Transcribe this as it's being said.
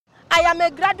I am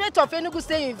a graduate of Enugu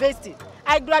State University.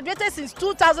 I graduated since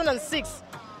 2006.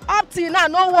 Up till now,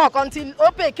 no work until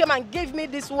OPE came and gave me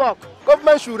this work.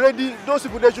 Government should ready, those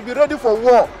people, they should be ready for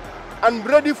war and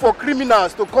ready for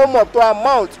criminals to come up to our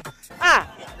mouth.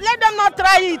 Let them not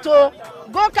try it.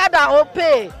 Gokada,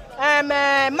 OPE,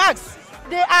 Max,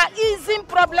 they are easing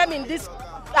problem in this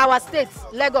our state,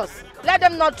 Lagos. Let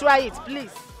them not try it,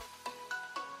 please.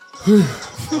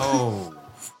 Oh.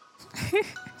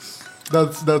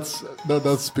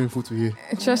 That's painful to hear.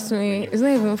 Trust me, it's not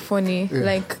even funny. Yeah.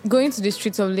 Like going to the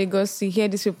streets of Lagos to hear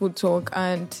these people talk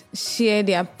and share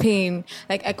their pain.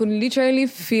 Like I could literally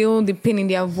feel the pain in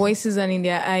their voices and in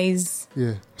their eyes.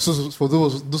 Yeah. So for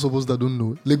those of us that don't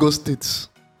know, Lagos State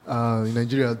in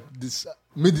Nigeria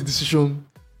made the decision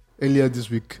earlier this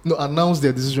week. No, announced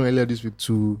their decision earlier this week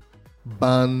to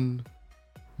ban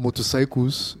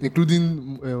motorcycles,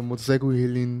 including motorcycle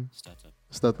hailing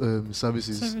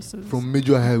services from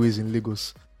major highways in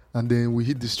Lagos. And then we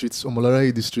hit the streets, Omolara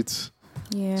hit the streets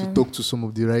to talk to some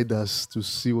of the riders to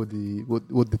see what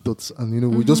the thoughts.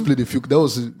 And we just played a few. That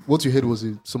was what you heard was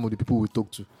some of the people we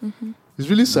talked to. It's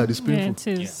really sad. It's painful. Yeah, it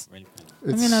is.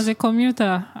 I mean, as a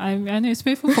commuter, I know it's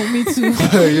painful for me too.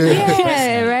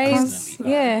 Yeah, right.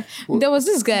 Yeah. There was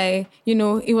this guy,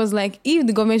 it was like, if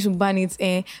the government should ban it,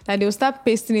 that they'll start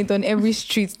pasting it on every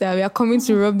street that we are coming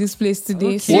to rob this place today.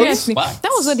 Okay. Seriously. What?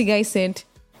 That was what the guy said.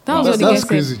 That's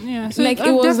crazy. Yeah, so like,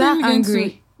 it was that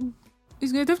angry.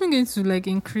 It's definitely going to like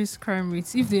increase crime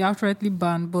rates if they outrightly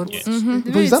ban, but But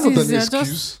is that not an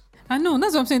excuse? I know,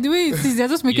 that's what I'm saying. The way it is, they're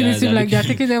just making it seem like they're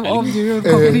taking them off the road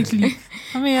completely.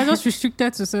 I mean, you're just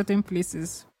restricted to certain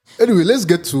places. Anyway, let's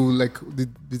get to like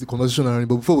the conversation around it.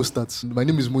 But before we start, my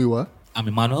name is Muyiwa. I'm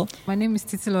Emmanuel. My name is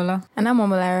Titilola. And I'm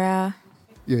Omolara.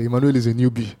 Yeah, Emmanuel is a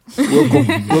newbie.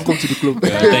 Welcome. Welcome to the club.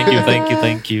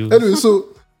 Thank you. Anyway,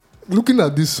 so looking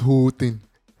at this whole thing,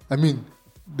 I mean,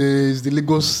 there is the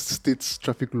Lagos State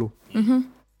traffic law.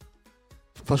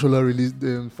 Fashola released,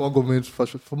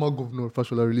 former governor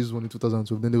Fashola released one in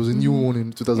 2012. Then there was a new one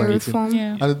in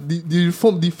 2018. And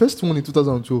the first one in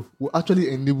 2012 will actually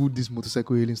enable this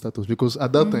motorcycle hailing status, because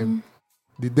at that time,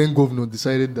 the then governor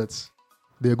decided that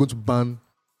they are going to ban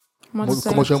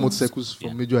commercial motorcycles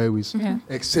from major highways,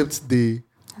 except they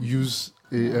use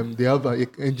they have an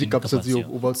engine capacity of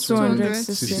over 200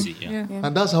 cc.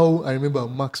 And that's how I remember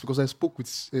Max, because I spoke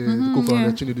with the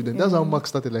co-founder Chinedu then. That's how Max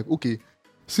started, like, okay,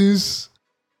 since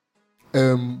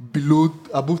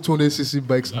above 200 cc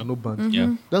bikes are not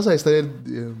banned. That's how I started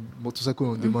motorcycle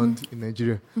on demand in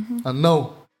Nigeria. And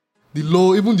now the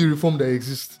law, even the reform that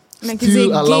exists,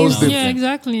 still allows them. Yeah,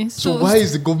 exactly. So why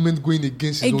is the government going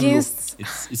against its own law?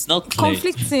 It's not clear.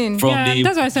 Conflicting.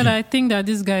 That's why I said I think that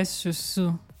these guys should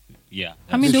sue. Yeah.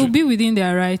 I mean, they'll be within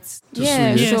their rights to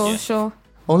sue. Sure.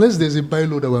 Unless there's a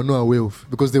bylaw that we're not aware of,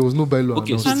 because there was no bylaw.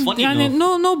 Okay, so it's funny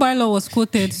no bylaw was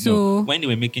quoted. So when they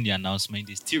were making the announcement,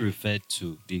 they still referred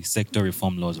to the sector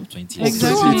reform laws of 2018.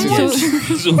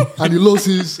 Exactly. And the law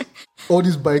says all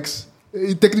these bikes,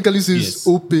 it technically says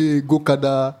OPE,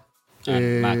 Gokada,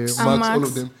 Max, all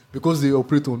of them, because they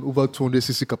operate on over 200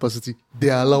 cc capacity, they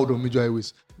are allowed on major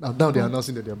highways. Now they're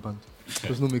announcing that they're banned.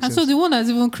 Does not make sense. So the one that's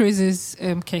even crazy is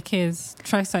kekes,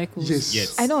 tricycles.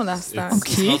 Yes. I don't understand.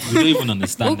 We don't even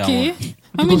understand that one.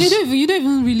 I mean, you don't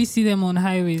even really see them on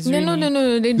highways. No,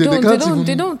 really. They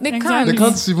can't. Exactly. They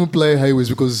can't even ply highways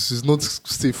because it's not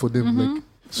safe for them. Like,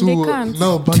 so They can't.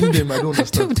 now banning them, I don't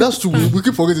understand. That's true. We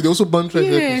keep forgetting. They also ban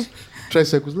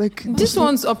tricycles. Like, this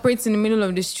one's operates in the middle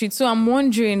of the street, so I'm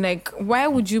wondering, like, why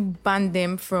would you ban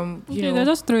them from? They're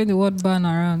just throwing the word ban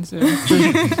around. So.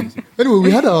 Anyway,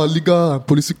 we had our legal and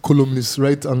policy columnist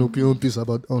write an opinion piece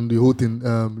on the whole thing,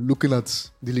 looking at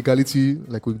the legality,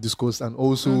 like we've discussed, and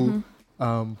also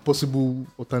possible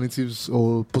alternatives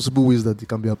or possible ways that it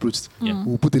can be approached.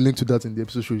 We'll put a link to that in the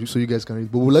episode so you guys can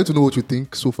read. But we'd like to know what you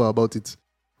think so far about it.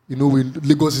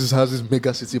 Lagos has this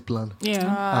mega city plan.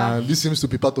 And this seems to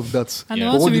be part of that. And they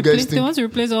want to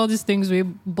replace all these things with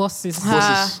buses.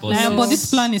 But this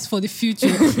plan is for the future.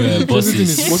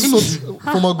 Buses. Was it not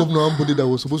former Governor Ambode that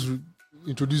was supposed to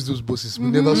introduce those buses?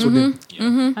 We never saw them.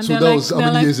 And So that was how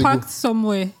many years ago? Parked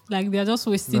somewhere. Like they're just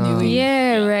wasting away.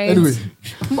 Yeah, right. Anyway.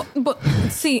 But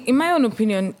see, in my own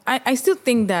opinion, I still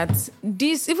think that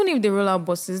this, even if they roll out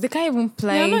buses, they can't even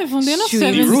play. They're not streets.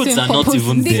 serving The roads the are same not purpose.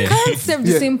 even They there. can't serve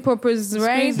the same purpose,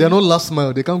 right? They're not last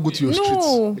mile. They can't go to your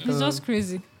No. streets. It's just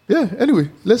crazy. Yeah,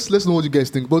 anyway, let's know what you guys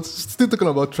think. But still talking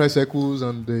about tricycles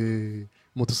and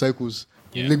motorcycles.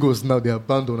 In Lagos now, they are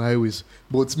banned on highways.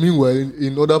 But meanwhile,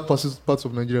 in other parts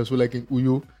of Nigeria, so like in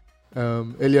Uyo,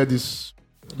 earlier this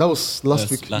That was last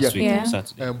week. Last week, Yeah.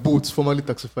 Saturday. Boat, formerly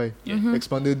Taxify,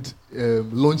 expanded,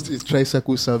 launched a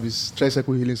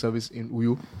tricycle healing service in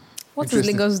Uyo. What is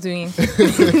Interesting. Lagos doing?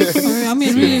 I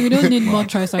mean, really, we don't need more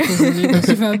tricycles in Lagos.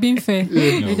 If I'm being fair,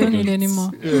 we don't need any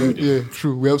more. Yeah,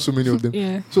 true. We have so many of them.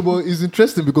 Yeah. So, but it's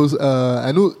interesting because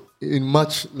I know in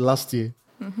March last year,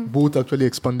 Boat actually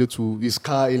expanded to his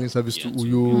car hailing service to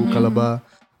Uyo, Calabar,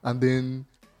 and then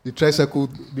the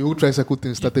whole tricycle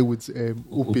thing started with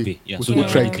Ope. Yeah, with so Ope they're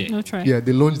Trike. already No try. Yeah,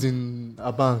 they launched in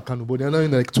Aba and Kano, but they are now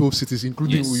in like 12 cities,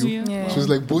 including Yes. Uyo. Yeah. So it's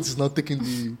like Boat is now taking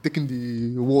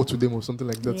the war to them or something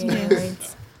like that. Yeah,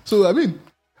 right. So I mean,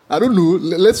 I don't know.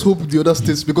 Let's hope the other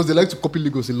states, because they like to copy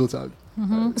Lagos a lot.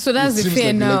 So that's It the seems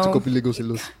fear like they like to now. copy Lagos a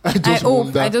lot.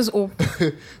 I just hope.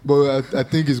 But I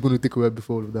think it's going to take a while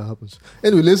before all of that happens.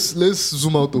 Anyway, let's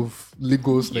zoom out of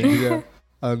Lagos, Nigeria,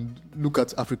 and look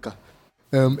at Africa.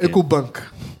 EcoBank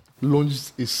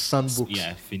launched a sandbox.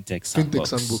 Yeah, fintech Fintech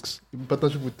sandbox in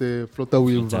partnership with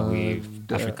Flutterwave Flutterwave,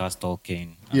 and Africa's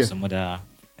Talking, and yeah. some other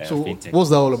So fintech. what's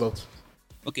that all about?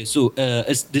 Okay, so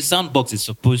the sandbox is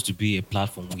supposed to be a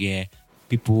platform where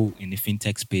people in the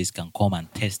fintech space can come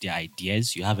and test their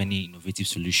ideas. You have any innovative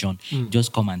solution,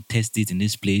 just come and test it in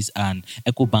this place. And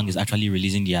EcoBank is actually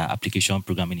releasing their application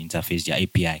programming interface, their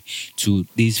API, to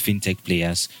these fintech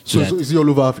players. So that is it all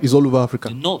over? Is all over Africa?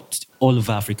 not all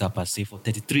over Africa per se, for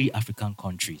 33 African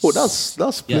countries. Oh, that's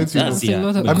yeah, plenty. that's, a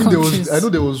lot of I mean, countries. I know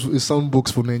there was a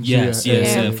sandbox for Nigeria. Yes,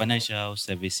 Yeah. financial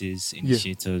services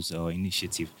initiatives or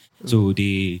initiative. So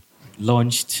they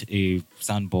launched a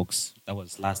sandbox that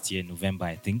was last year, November,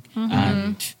 I think,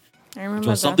 and I it remember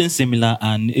was that. something similar.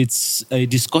 And it's a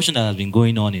discussion that has been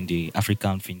going on in the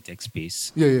African fintech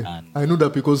space. Yeah. And I know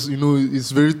that because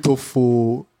it's very tough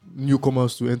for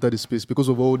newcomers to enter the space because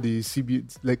of all the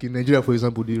CBN, like in Nigeria, for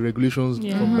example, the regulations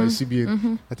from by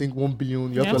CBN. I think 1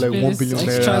 billion. You have to like 1 billion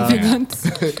naira. extravagant.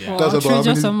 That's Wow, about how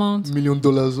outrageous many amount. $1 million,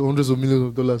 hundreds of millions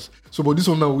of dollars. So, but this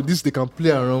one now, with this, they can play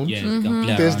around. yeah, you can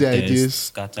play Test around, their test, ideas.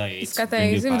 scatter it. Scatter bring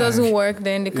it. If back. it doesn't work,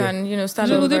 then they can, start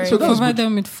So over. they So that's provide good.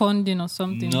 them with funding or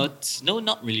something. Not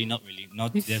really.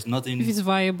 Not If- there's nothing. If it's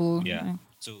viable. Yeah.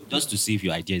 So just to see if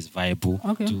your idea is viable,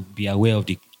 Okay. to be aware of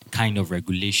the kind of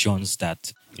regulations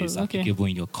that is okay. applicable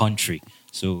in your country.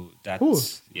 So that's Oh,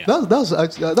 yeah. that's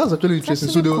actually interesting.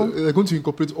 So really they're going to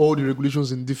incorporate all the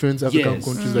regulations in different African Yes,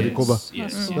 countries that they cover.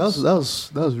 Yes.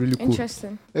 That's really cool.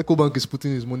 Interesting. EcoBank is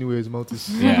putting his money where his mouth is.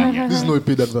 Yeah. This is not a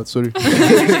paid advert, sorry.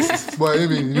 But I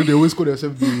mean, they always call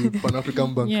themselves the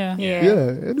Pan-African Bank. Yeah.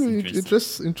 Yeah, anyway,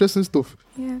 interesting stuff.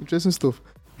 Yeah. Interesting stuff.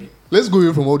 Let's go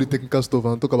away from all the technical stuff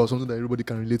and talk about something that everybody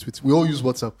can relate with. We all use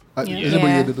WhatsApp. Yeah. Anybody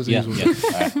Yeah. here that doesn't Yeah. use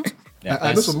WhatsApp? Yeah.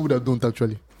 I know some people that don't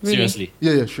actually. Really? Seriously,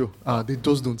 Yeah, sure. They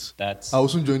just don't. that's I will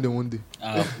soon join them one day.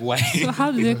 why. So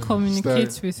how do they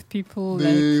communicate with people?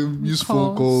 They like use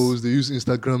phone calls, they use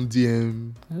Instagram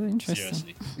DM. Oh, interesting.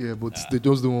 Seriously, Yeah, but they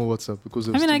just don't want WhatsApp because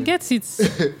of I mean, I get it.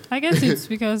 I get it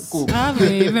because I have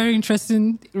a very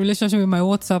interesting relationship with my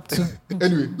WhatsApp too.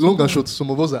 Anyway, long and short, some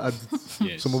of us are addicts.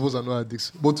 yes. Some of us are not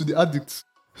addicts. But to the addicts,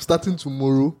 starting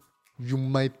tomorrow, you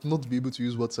might not be able to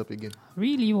use WhatsApp again.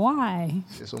 Really? Why?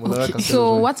 Yeah, some other can tell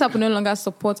So us why. WhatsApp will no longer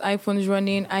support iPhones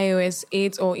running iOS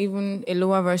 8 or even a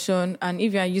lower version. And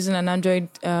if you are using an Android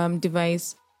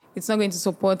device, it's not going to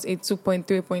support a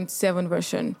 2.3.7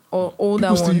 version or older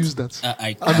People still ones. use that.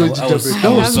 I Android was jailbreak. I was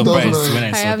I have surprised when I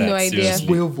I saw have that. no idea. Seriously.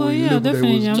 12 or Oh 11 yeah, that it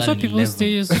definitely. was. I'm sure 11. people still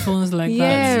use phones like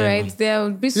Yeah, that. right. There will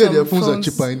be Yeah, some their phones are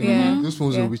cheaper anyway. Yeah. Those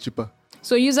phones Yeah. will be cheaper.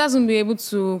 So users will be able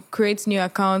to create new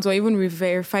accounts or even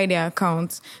verify their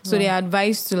accounts. So they are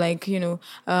advised to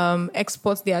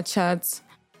export their chats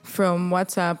from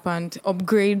WhatsApp and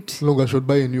upgrade. Long and short,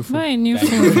 buy a new phone. Buy a new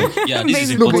phone. Yeah,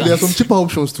 this is No, but there are some important. cheaper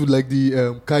options too, like the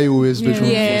KaiOS version.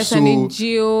 Yes, So and a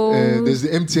Geo there's the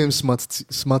MTN Smart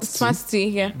Smart T T,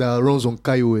 yeah. that runs on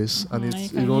KaiOS and you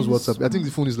it can runs use- WhatsApp. I think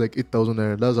the phone is like 8,000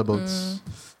 naira. That's about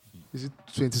is it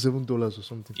 $27 or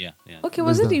something? Yeah. Okay,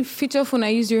 was Less it the feature phone I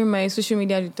used during my social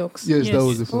media detox? Yes, that Yes.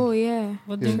 was the phone. Oh yeah.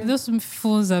 But those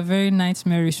phones are very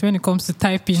nightmarish when it comes to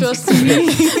typing. Trust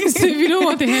me. So if you don't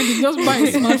want a handy, just buy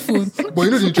a smartphone. But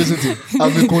you know the interesting thing,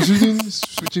 I've been considering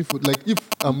switching for like if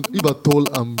at all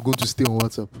I'm going to stay on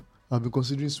WhatsApp, I've been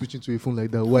considering switching to a phone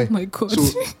like that. Why? Oh my God. So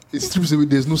it strips away.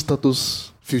 There's no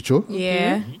status feature,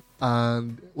 Yeah.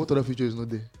 and what other feature is not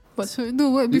there? So, no,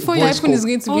 wait, before you Voice iPhone is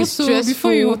going to be also stressful.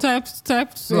 before you typed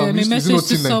No, I'm a used to- is it message not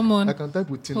to T9? someone. I can type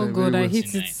with T9 Oh very God, well. I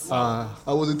hate it.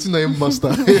 I was a T9 master.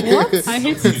 What? I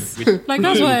hate it. Like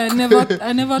that's why I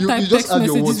never you type just text add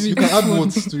your messages words. with You can add phone.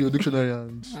 words to your dictionary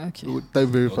and Okay. you type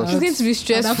very It's fast. going to be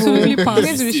stressful. absolutely It's pass.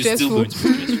 going to be It's still stressful. going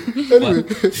to be stressful.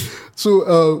 Anyway,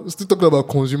 so still talking about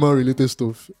consumer related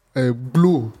stuff.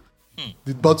 Glow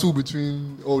The battle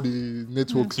between all the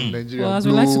networks in Nigeria. Well, as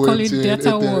we like to call it, MTN, data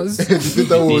Airtel. wars. The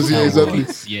data wars, yeah, exactly.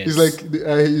 Yes. It's like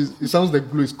it sounds like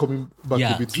Glo is coming back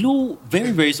Yeah, a bit. Glow,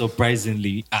 very, very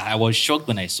surprisingly, I was shocked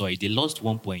when I saw it. They lost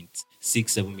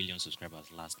 1.67 million subscribers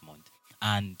last month.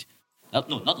 And,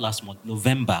 no, not last month,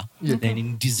 November. Yeah. Then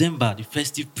in December, the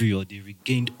festive period, they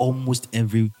regained almost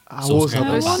every I was subscriber.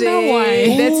 happy. back. Say,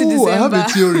 why. that's in Oh, I have a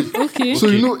December. theory. Okay. So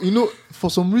you know, for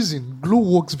some reason, Glo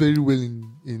works very well in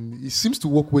it seems to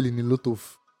work well in a lot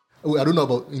of. I don't know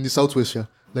about in the southwest, yeah.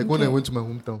 Like when I went to my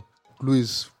hometown, Glo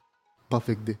is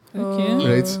perfect there, Okay.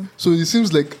 right? So it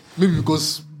seems like maybe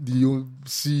because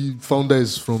the founder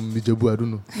is from Ijebu, I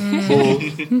don't know.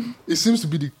 But it seems to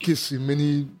be the case in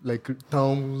many like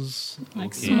towns. Like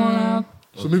Okay. smaller.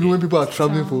 So maybe when people are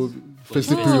traveling for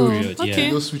festive Oh, period, yeah. they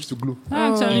just switch to Glo.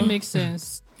 That actually makes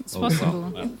sense. It's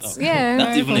possible. Yeah.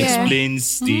 That even yeah.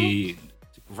 explains the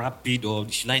rapid, or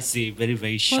should I say, very,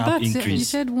 very But sharp that's it. You increase.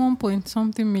 said 1 point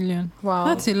something million. Wow.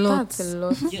 That's a lot. That's a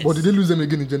lot. Yes. But did they lose them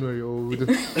again in January or? With the,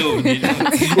 No, they don't. oh,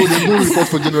 there's no report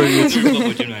for January yet.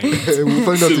 For January. We'll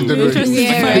find out in So- January. Interesting.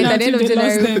 Yeah, Find right. out At the end if of they lost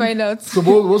January, we'll them. find out. So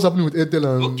what's happening with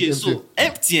Airtel and Okay, MTN? so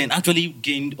MTN actually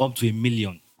gained up to 1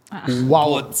 million.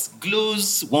 Wow. But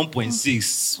Glow's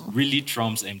 1.6 really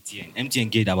trumps MTN. MTN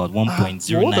gained about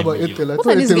 1.09 But what about million. Airtel? I What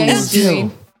thought are these Airtel guys was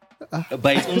doing?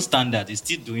 By its own standard, it's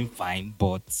still doing fine,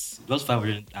 but it was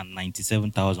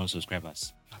 597,000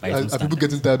 subscribers. By its own Are people standard.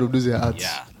 getting tired of those ads?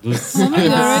 Yeah, those Well, maybe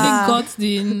they already got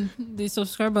the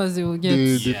subscribers they will get.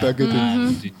 The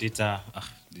targeted. the data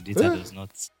does not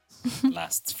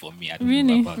last for me. I don't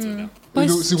Really? know about that. But You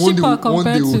know, it's see, one day, cheaper one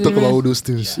day compared we'll to talk the about all rest.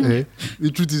 those things. Eh?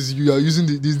 The truth is, you are using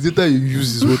this data you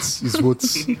use is what.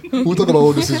 We'll talk about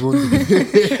all those things one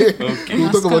day.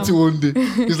 We'll talk about it one day.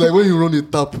 It's like when you run a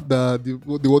tap, that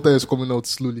the water is coming out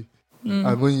slowly,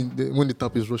 and when the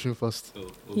tap is rushing fast.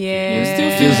 Yeah.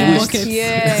 still feel the buckets.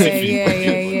 Yeah.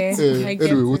 I get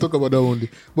Anyway, we'll it. talk about that one day.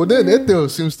 But then Airtel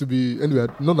seems to be anyway.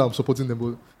 Not that I'm supporting them,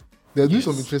 but they're doing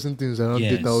some interesting things around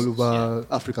Yes. data all over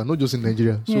Africa, not just in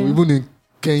Nigeria. So Yeah. even in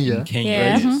Kenya, In Kenya,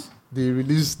 Yeah. yes. they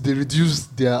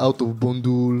reduced their out of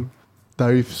bundle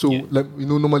tariff. So Yeah. like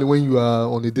normally when you are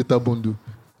on a data bundle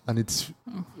and it's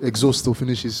exhaust or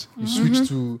finishes, you switch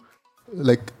to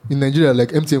like in Nigeria,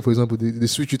 like MTN for example, they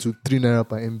switch you to 3 naira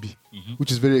per MB,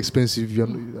 which is very expensive. You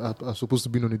are supposed to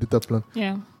be on a data plan.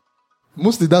 Yeah.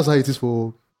 Mostly that's how it is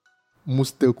for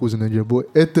most telcos in Nigeria.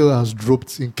 But Airtel has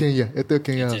dropped in Kenya. Airtel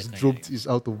Kenya has Kenya, dropped its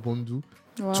out of bundle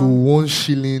Wow. to 1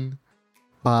 shilling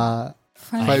per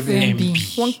 5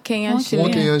 MB. One Kenyan One shilling.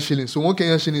 1 Kenyan shilling. So 1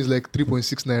 Kenyan shilling is like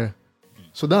 3.6 naira.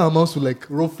 So that amounts to like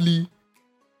roughly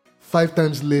 5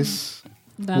 times less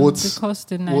Than What's- the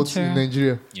cost in what's in Nigeria.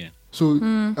 Nigeria. Yeah. So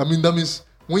I mean that means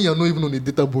when you're not even on a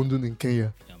data bundle in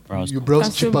Kenya, Browse you more. browse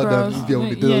Can still cheaper browse. than if you're on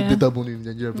a Yeah. data bundle in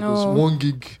Nigeria because Oh. 1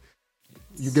 gig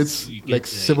you get You like get,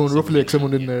 7 roughly like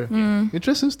 700 yeah. naira.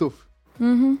 Interesting stuff.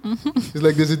 It's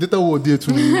like there's a data war there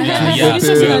too. Yeah. It's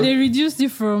just that they reduced it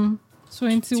from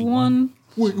 21.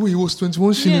 Wait, it was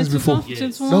 21 shillings before.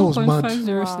 Yes. That was mad.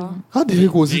 21.507. How the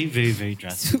heck was Very, it? very, very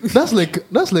drastic. That's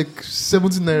like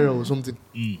 70 naira or something.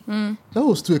 That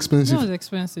was too That expensive. was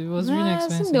expensive. It was really I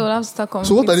think expensive. they will have to start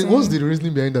So competing. what's the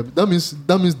reasoning behind that? That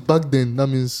means back then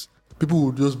people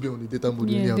would just be on the data bundle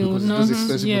Yeah, anyhow they because would it's just not-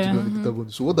 expensive not to be on the data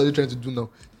bundle. So what are they trying to do now?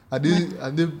 Are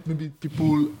they maybe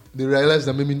people they realize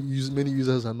that maybe many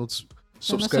users are not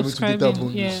subscribing to data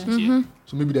bundles. Yeah.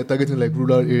 So maybe they're targeting like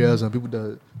rural areas and people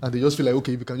and they just feel like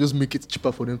okay, if you can just make it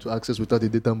cheaper for them to access without a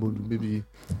data bundle, maybe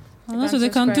And also, they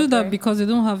can do subscribe, that right? because they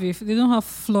don't have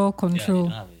floor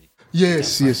control.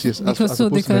 yes. Because so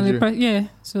they opposed to Nigeria. can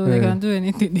so they Yeah. can do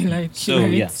anything they like. So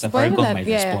right? yeah, But even Safaricom that, might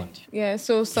yeah, respond. yeah.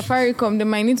 So Safaricom, they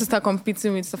might need to start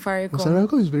competing with Safaricom.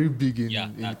 Safaricom is very big in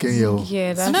Yeah, Kenya. Oh.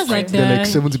 Yeah, that's And that's like right. They're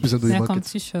like their 70% of the their market.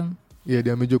 competition. Yeah,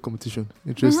 they are major competition.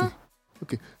 Interesting.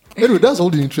 Okay. Anyway, that's all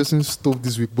the interesting stuff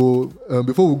this week. But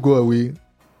before we go away,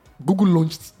 Google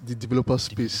launched the developer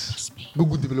space.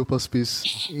 Google developer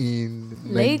space in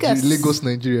Lagos. Lagos,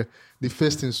 Nigeria. The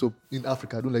first in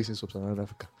Africa. I don't like saying sub-Saharan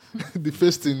Africa. The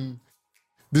first in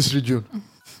this region.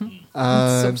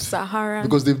 And Sub-Saharan.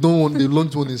 because they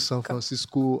launched one in San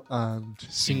Francisco and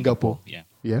Singapore. Yeah.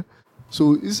 Yeah.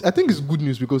 So I think it's good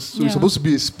news because Yeah. it's supposed to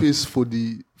be a space for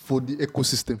the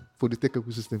ecosystem, for the tech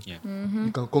ecosystem. Yeah.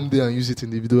 You can come there and use it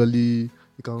individually.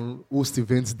 You can host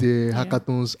events there,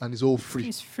 hackathons, and it's all free.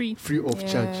 It's free. Free of Yeah.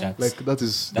 charge. That's- Like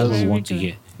That's what we very want to good.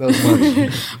 hear. that's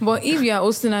mad. But if you are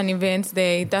hosting an event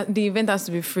there, the event has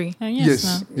to be free. And Yes,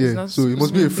 now. It's yeah. not So it must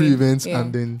supposed be to a be free big. event, Yeah.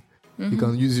 and then you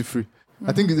can use it free.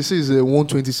 I think they say it's a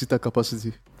 120 seater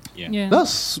capacity. Yeah.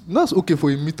 That's okay for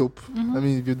a meetup. I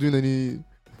mean, if you're doing any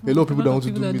A lot of people that want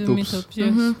to do meetups.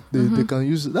 Yes. They can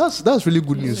use that's really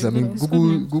good news. I mean,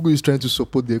 Google is trying to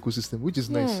support the ecosystem, which is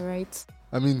nice. Yeah, right.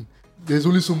 I mean, there's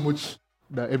only so much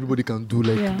that everybody can do.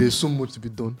 Like, there's so much to be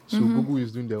done. So Google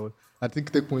is doing their own. I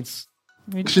think TechPoint's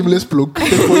shameless plug.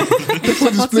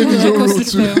 TechPoint is playing his own role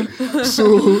too.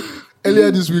 So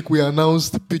earlier this week we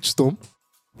announced PitchStorm.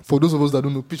 For those of us that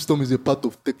don't know, PitchStorm is a part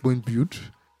of TechPoint Build,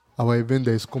 our event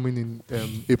that is coming in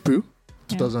April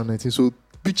 2019. So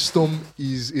PitchStorm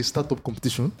is a startup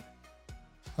competition.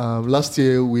 Last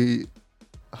year we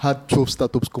had 12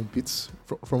 startups compete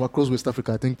from across West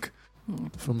Africa. I think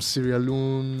from Sierra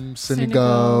Leone,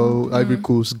 Senegal, Ivory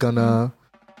Coast, Ghana,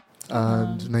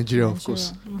 and Nigeria, of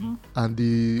course. And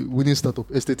the winning startup,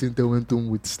 Estate Intel, went home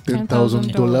with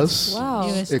 $10,000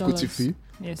 Wow. equity fee.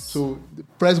 Yes. So the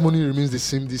prize money remains the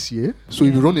same this year. So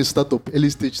if you run a startup, early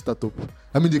stage startup,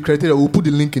 I mean the criteria, we'll put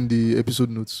the link in the episode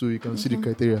notes so you can see the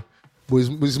criteria. But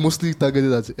it's mostly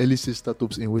targeted at early stage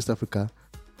startups in West Africa.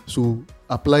 So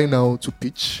apply now to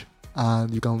pitch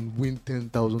and you can win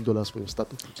 $10,000 for your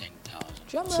startup.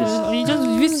 So you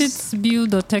just visit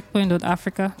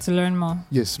build.techpoint.africa to learn more.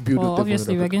 Yes, build. Well,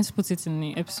 obviously, we're going to put it in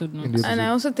the episode notes. And I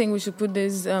also think we should put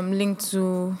this link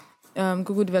to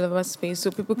Google Developer Space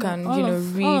so people can,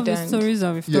 read all of the and stories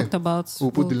that we've talked about.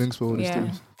 We'll put the links for all the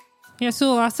stories. Yeah,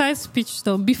 so aside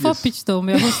PitchStorm, before PitchStorm,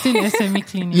 we're hosting SME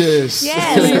Clinic. Yes,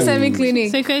 SME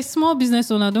Clinic. So if you're a small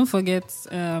business owner, don't forget,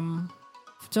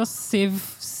 just save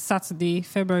Saturday,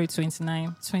 February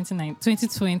 29,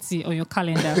 2020 on your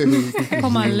calendar.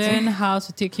 Come and learn how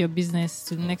to take your business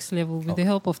to the next level with the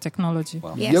help of technology.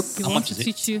 Wow. Yes. We How want much to is it?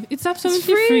 teach you. It's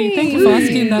absolutely free. Thank you for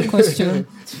asking that question.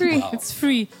 It's free. Wow. It's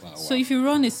free. Wow. So if you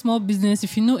run a small business,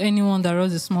 if you know anyone that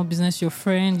runs a small business, your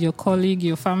friend, your colleague,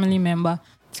 your family member,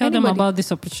 tell them about this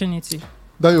opportunity.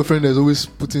 That your friend is always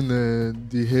putting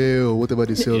the hair or whatever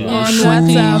they sell, Yeah. or On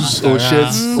shoes or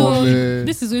shirts So on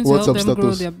this is going to help WhatsApp them grow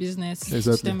status. their business, teach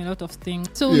Exactly. them a lot of things.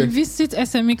 So Yeah. visit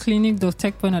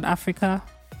smeclinic.techpoint.africa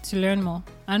to learn more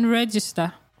and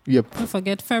register. Yep. Don't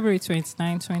forget February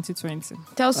 29, 2020.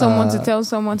 Tell someone to tell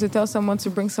someone to tell someone to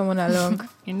bring someone along.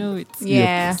 You know it.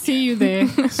 Yeah. See you there.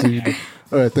 See you there.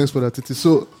 All right, thanks for that, Titi.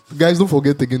 So, guys, don't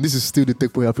forget again, this is still the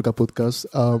TechPoint Africa podcast.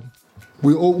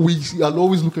 We are always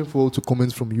looking forward to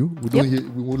comments from you. We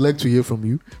would like to hear from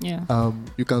you. Yeah.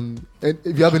 You can, and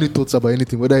if you have any thoughts about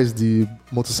anything, whether it's the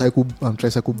motorcycle and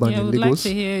tricycle ban Yeah, I in would like Lagos.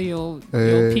 to hear your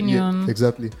opinion. Yeah,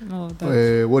 exactly. No,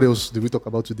 that. What else did we talk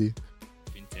about today?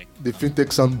 Fintech. The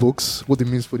fintech sandbox, what it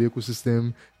means for the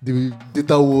ecosystem, the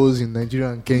data wars in Nigeria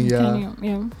and Kenya,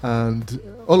 Yeah. and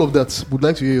all of that. Would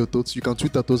like to hear your thoughts. You can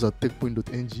tweet at us at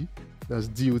techpoint.ng. That's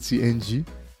DOTNG.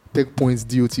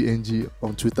 TechPoints.dotng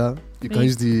on Twitter. You can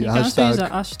use the You can also use the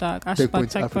hashtag hashtag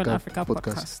TechPoint Africa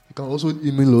podcast. You can also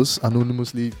email us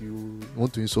anonymously if you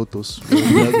want to insult us.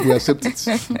 We accept it.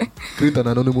 Create an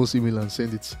anonymous email and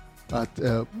send it at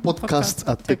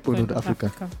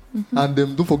podcast@techpoint.africa. And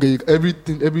don't forget every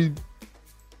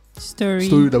Story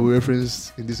that we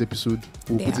referenced in this episode,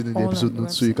 we'll They put it are in the all episode on the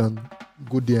notes so you can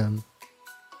go there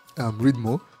and read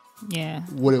more. Yeah.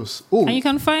 What else? Oh, And you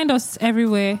can find us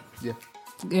everywhere. Yeah.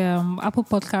 Apple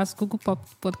Podcasts, Google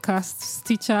Podcasts,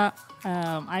 Stitcher,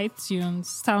 iTunes,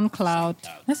 SoundCloud.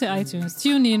 Let's say iTunes.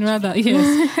 TuneIn, rather.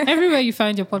 Yes. Everywhere you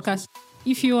find your podcast.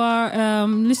 If you are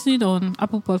listening on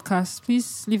Apple Podcasts,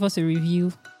 please leave us a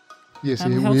review. yes,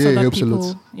 And it helps other helps a people.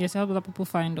 lot. Yes, help other people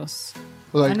find us.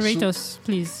 All right, And rate so- us,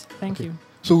 please. Thank you.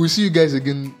 So we'll see you guys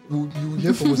again. You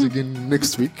hear from us again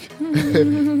next week.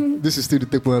 This is still the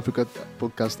TechPoint Africa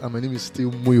podcast, and my name is still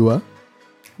Muiwa.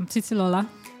 I'm Titi Lola.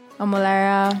 I'm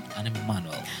Olara. And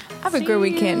Emmanuel. Have a great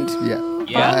weekend. Yeah.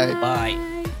 Yeah. Bye.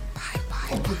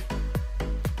 Bye. Bye.